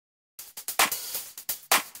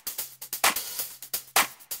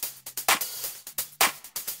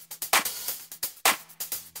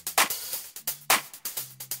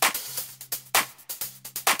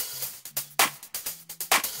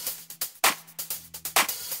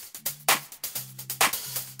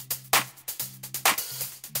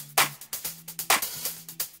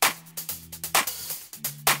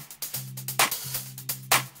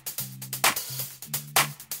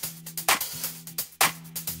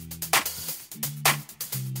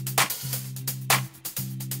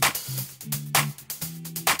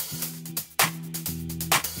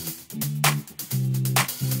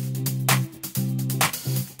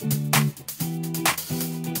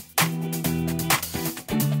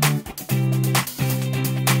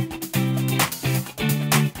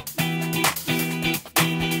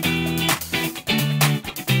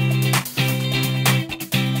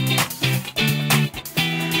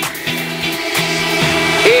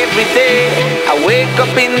Every day I wake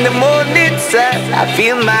up in the morning, sir, I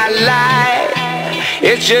feel my life,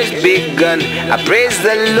 it's just begun. I praise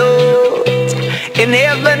the Lord in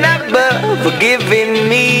heaven above for giving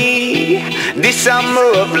me this summer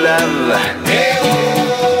of love. Hey, oh,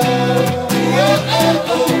 oh,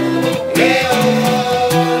 oh, oh. Hey,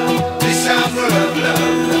 oh, this summer of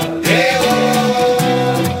love. Hey, oh,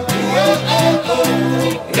 oh, oh,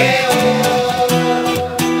 oh. Hey,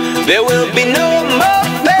 oh. There will be no more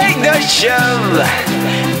beg or shove.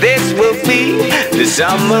 This will be the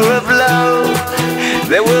summer of love.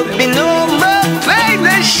 There will be no more beg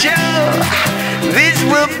or shove. This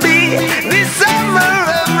will be the summer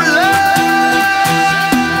of love.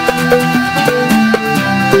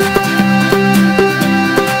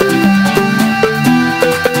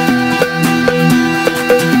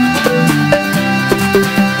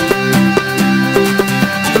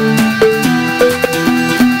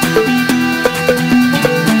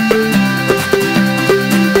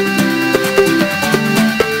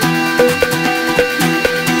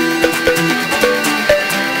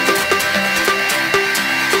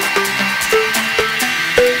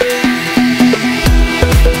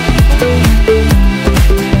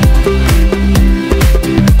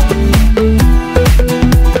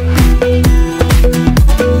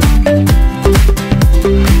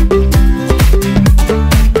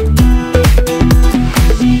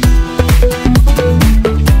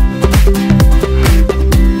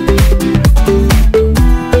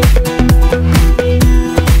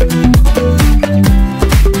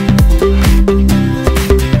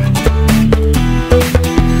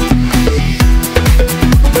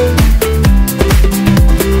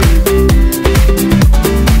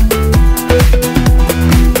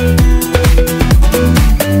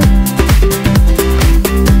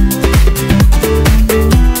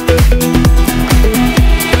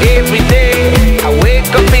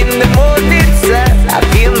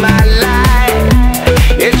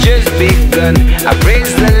 I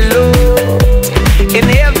praise the Lord in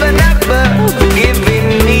heaven above for giving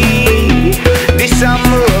me this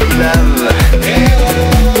summer of love. Hey, oh,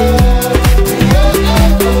 oh,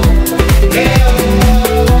 oh, oh. Hey, oh,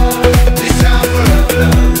 this summer of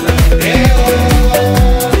love. Hey, oh,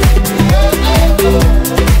 oh, oh, oh.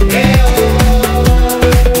 Hey, oh.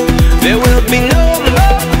 There will be no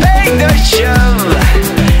more beg or shove.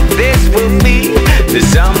 This will be the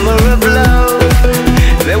summer of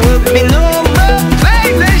love. There will be no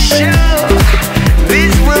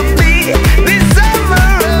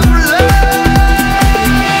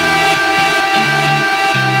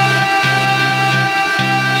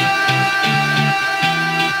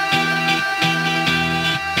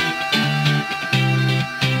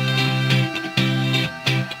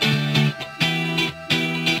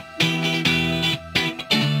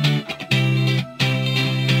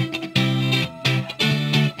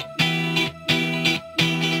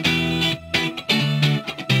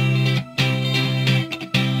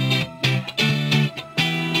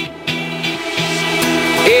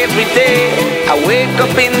every day I wake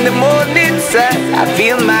up in the morning, sir, I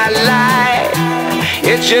feel my life,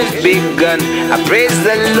 it's just begun. I praise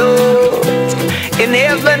the Lord in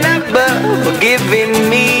heaven above for giving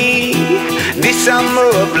me this summer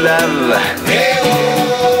of love.